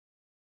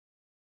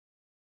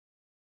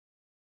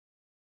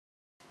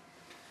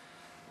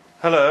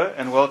Hello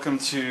and welcome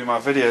to my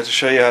video to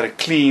show you how to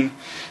clean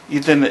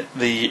either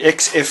the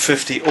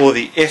XF50 or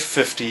the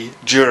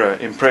F50 Jura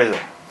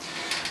Impressa.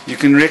 You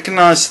can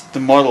recognize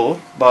the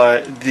model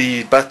by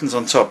the buttons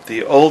on top.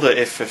 The older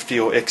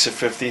F50 or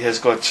XF50 has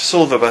got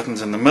silver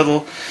buttons in the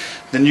middle.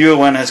 The newer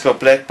one has got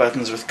black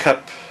buttons with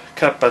cup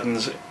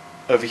buttons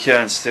over here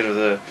instead of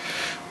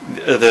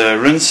the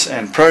rinse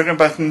and program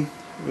button.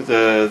 With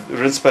the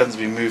rinse buttons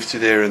being moved to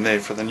there and there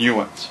for the new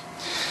ones.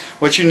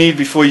 What you need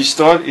before you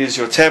start is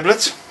your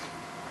tablet.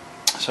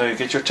 So you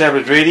get your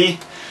tablet ready,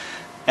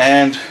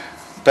 and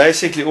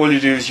basically all you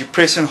do is you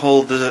press and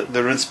hold the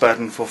rinse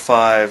button for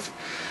 5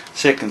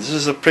 seconds. This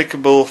is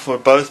applicable for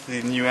both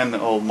the new and the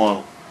old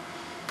model.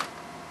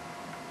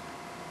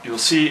 You'll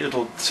see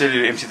it'll tell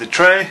you to empty the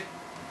tray.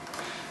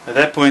 At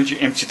that point you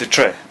empty the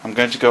tray. I'm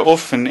going to go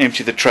off and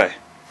empty the tray.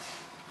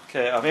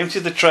 Okay, I've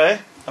emptied the tray.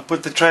 I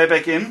put the tray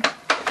back in.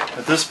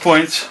 At this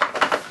point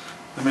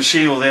the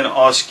machine will then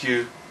ask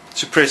you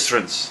to press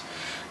rinse.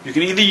 You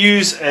can either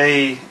use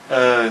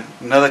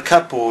another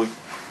cup or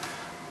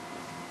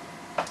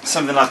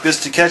something like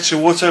this to catch the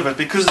water, but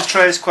because the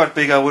tray is quite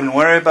big I wouldn't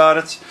worry about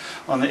it.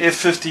 On the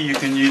F50 you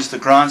can use the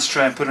grind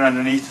tray and put it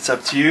underneath, it's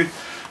up to you,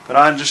 but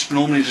I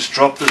normally just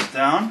drop this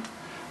down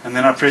and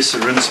then I press the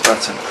rinse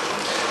button.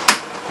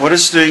 What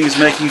it's doing is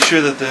making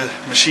sure that the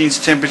machine's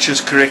temperature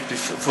is correct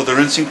for the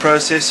rinsing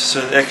process,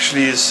 so it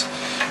actually is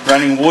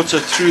running water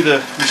through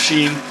the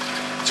machine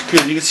to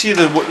cool. You can see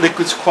the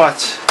liquid's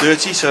quite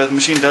dirty, so the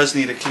machine does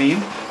need a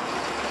clean.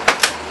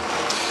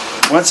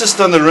 Once it's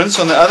done the rinse,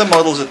 on the other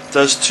models it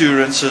does 2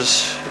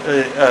 rinses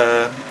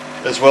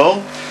as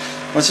well.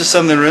 Once it's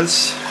done the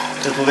rinse,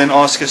 it will then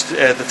ask us to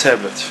add the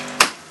tablet.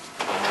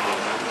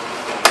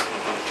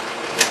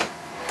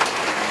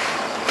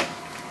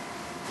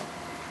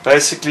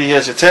 Basically,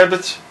 here's your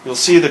tablet. You'll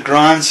see the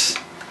grinds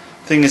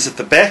thing is at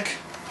the back.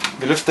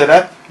 You lift that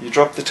up, you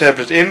drop the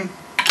tablet in,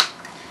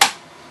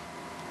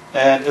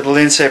 and it'll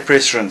then say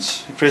press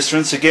rinse. You press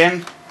rinse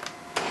again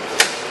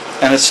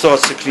and it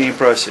starts the cleaning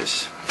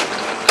process.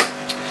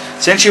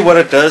 Essentially what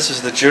it does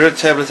is the Jura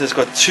tablet has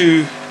got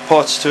 2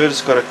 parts to it.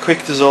 It's got a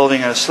quick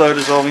dissolving and a slow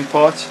dissolving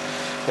part.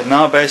 It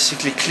now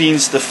basically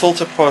cleans the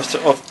filter part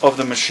of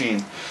the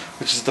machine,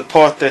 which is the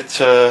part that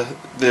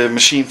the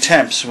machine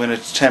tamps when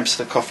it tamps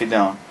the coffee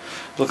down.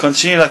 We'll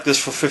continue like this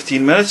for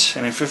 15 minutes,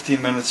 and in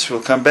 15 minutes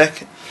we'll come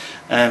back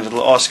and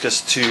it'll ask us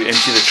to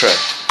empty the tray.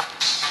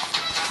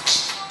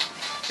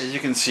 As you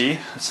can see,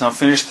 it's now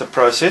finished the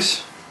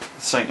process.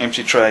 It's saying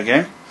empty tray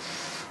again.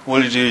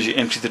 All you do is you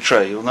empty the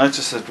tray. You'll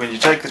notice that when you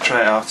take the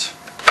tray out,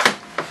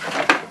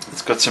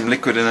 it's got some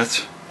liquid in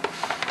it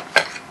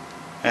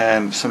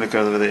and some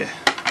liquid over there.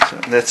 So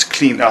that's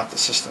cleaned out the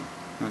system.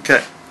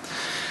 Okay.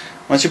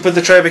 Once you put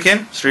the tray back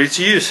in, it's ready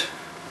to use.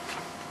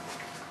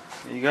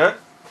 There you go.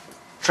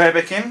 Tray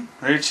back in,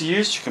 ready to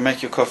use. You can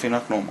make your coffee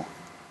not normal.